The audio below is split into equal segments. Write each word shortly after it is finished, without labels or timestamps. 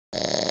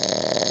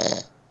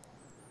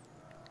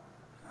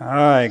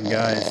Alright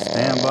guys,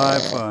 stand by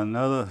for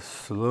another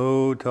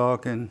slow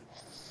talking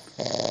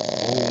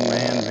old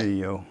man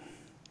video.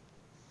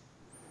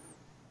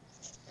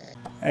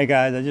 Hey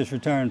guys, I just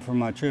returned from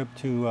my trip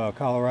to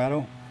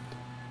Colorado,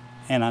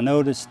 and I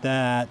noticed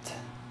that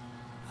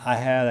I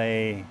had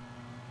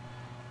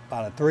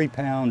about a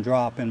 3-pound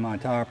drop in my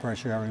tire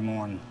pressure every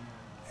morning.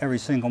 Every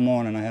single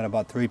morning I had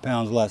about 3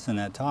 pounds less in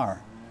that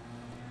tire.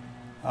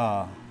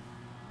 And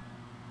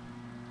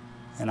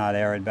I'd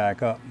air it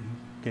back up,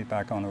 get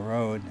back on the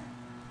road.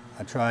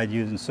 I tried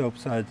using soap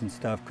suds and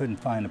stuff, couldn't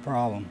find the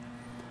problem.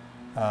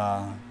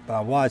 But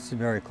I watched it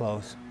very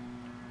close.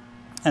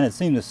 And it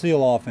seemed to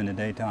seal off in the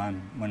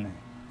daytime when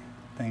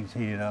things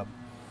heated up.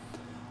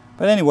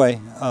 But anyway,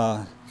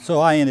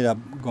 so I ended up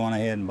going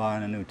ahead and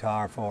buying a new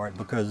tire for it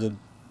because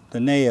the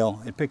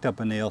nail, it picked up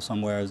a nail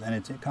somewhere, and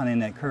it's kind of in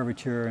that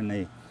curvature, and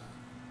the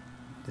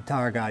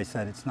tire guy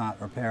said it's not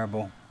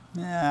repairable.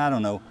 Yeah, I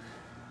don't know.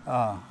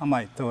 I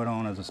might throw it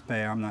on as a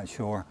spare, I'm not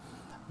sure.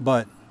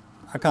 But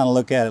I kind of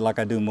look at it like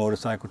I do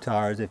motorcycle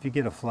tires. If you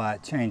get a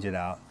flat, change it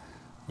out.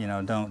 You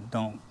know,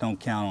 don't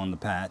count on the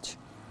patch.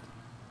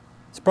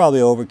 It's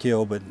probably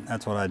overkill, but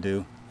that's what I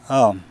do.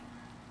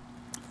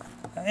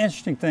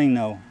 Interesting thing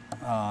though,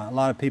 I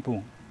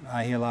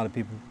hear a lot of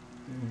people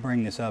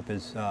bring this up,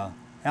 is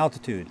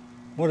altitude.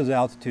 What does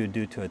altitude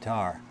do to a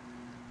tire?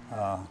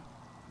 Does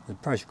the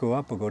pressure go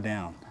up or go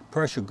down?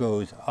 Pressure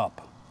goes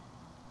up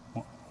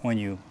when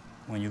you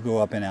go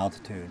up in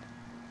altitude.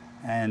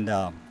 And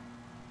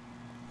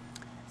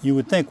you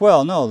would think,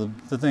 well, no,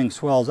 the thing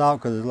swells out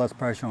because there's less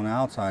pressure on the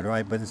outside,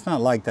 right? But it's not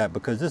like that,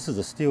 because this is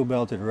a steel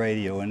belted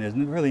radio and there's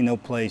really no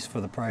place for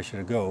the pressure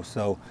to go.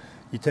 So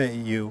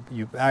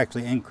you've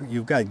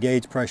got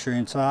gauge pressure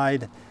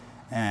inside,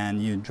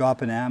 and you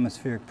drop an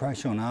atmospheric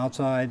pressure on the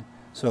outside,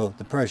 so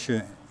the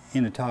pressure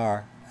in the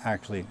tire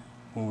actually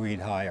will read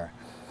higher.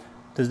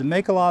 Does it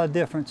make a lot of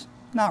difference?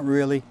 Not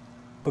really,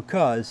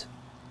 because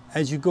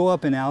as you go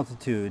up in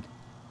altitude,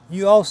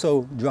 you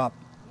also drop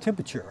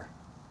temperature.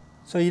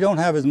 So you don't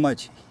have as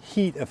much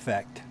heat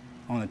effect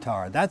on the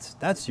tire.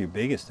 That's your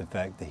biggest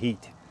effect, the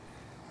heat.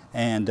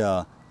 And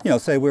you know,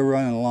 say we're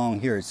running along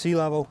here at sea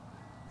level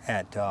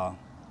at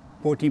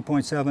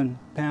 14.7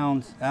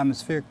 pounds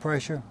atmospheric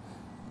pressure,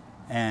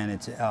 and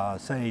it's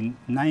say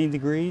 90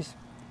 degrees,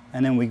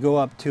 and then we go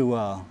up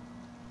to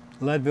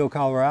Leadville,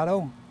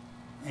 Colorado,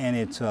 and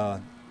it's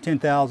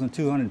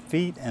 10,200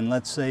 feet, and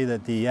let's say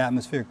that the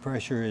atmospheric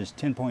pressure is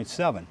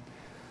 10.7.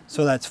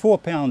 So that's 4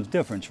 pounds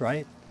difference,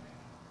 right?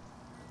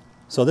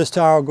 So this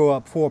tire will go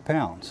up 4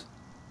 pounds.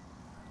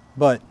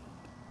 But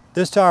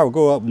this tire will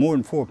go up more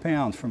than 4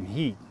 pounds from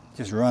heat,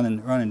 just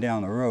running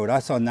down the road. I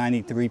saw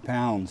 93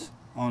 pounds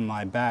on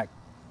my back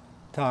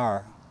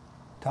tires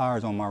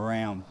on my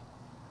Ram.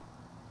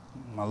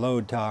 My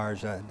load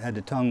tires, I had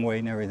the tongue weight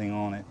and everything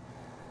on it.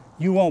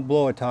 You won't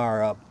blow a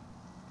tire up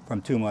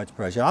from too much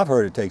pressure. I've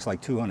heard it takes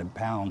like 200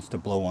 pounds to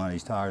blow one of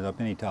these tires up,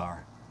 any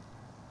tire.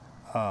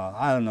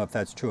 I don't know if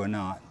that's true or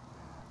not,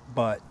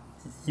 but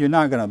you're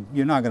not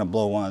gonna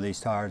blow one of these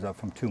tires up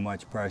from too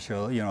much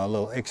pressure. You know, a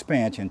little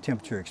expansion,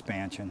 temperature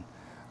expansion.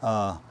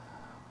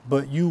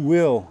 But you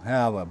will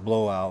have a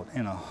blowout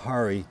in a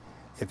hurry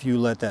if you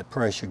let that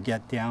pressure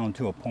get down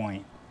to a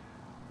point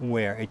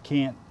where it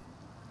can't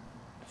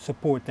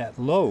support that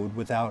load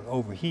without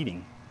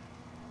overheating.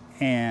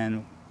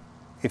 And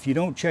if you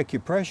don't check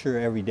your pressure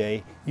every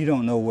day, you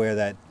don't know where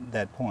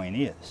that point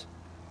is.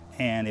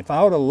 And if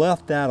I would have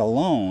left that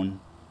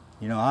alone,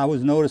 you know, I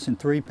was noticing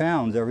 3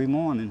 pounds every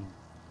morning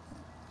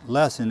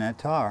less in that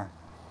tire,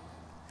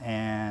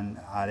 and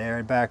I'd air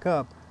it back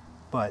up.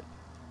 But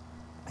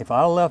if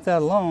I'd have left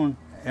that alone,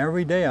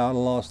 every day I would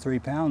have lost 3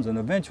 pounds, and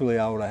eventually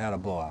I would have had a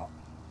blowout.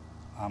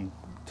 I'm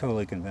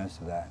totally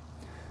convinced of that.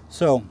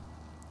 So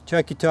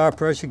check your tire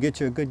pressure, get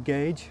you a good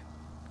gauge.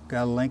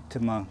 Got a link to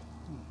my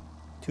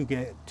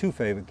two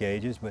favorite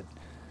gauges, but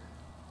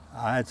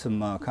I had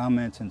some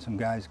comments, and some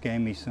guys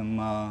gave me some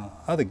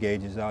other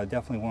gauges I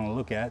definitely want to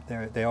look at.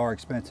 They are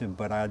expensive,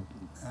 but I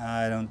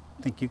don't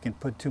think you can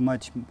put too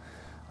much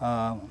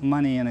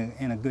money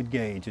in a good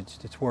gauge.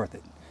 It's worth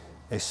it,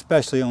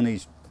 especially on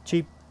these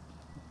cheap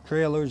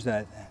trailers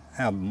that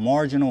have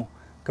marginal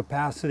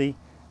capacity,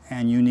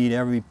 and you need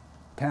every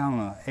pound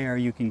of air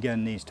you can get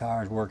in these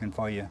tires working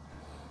for you.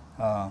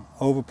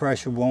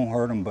 Overpressure won't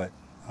hurt them, but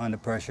under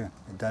pressure,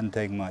 it doesn't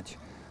take much.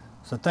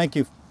 So thank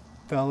you,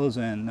 fellas,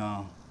 and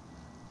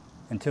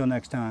until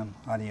next time,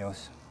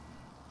 adios.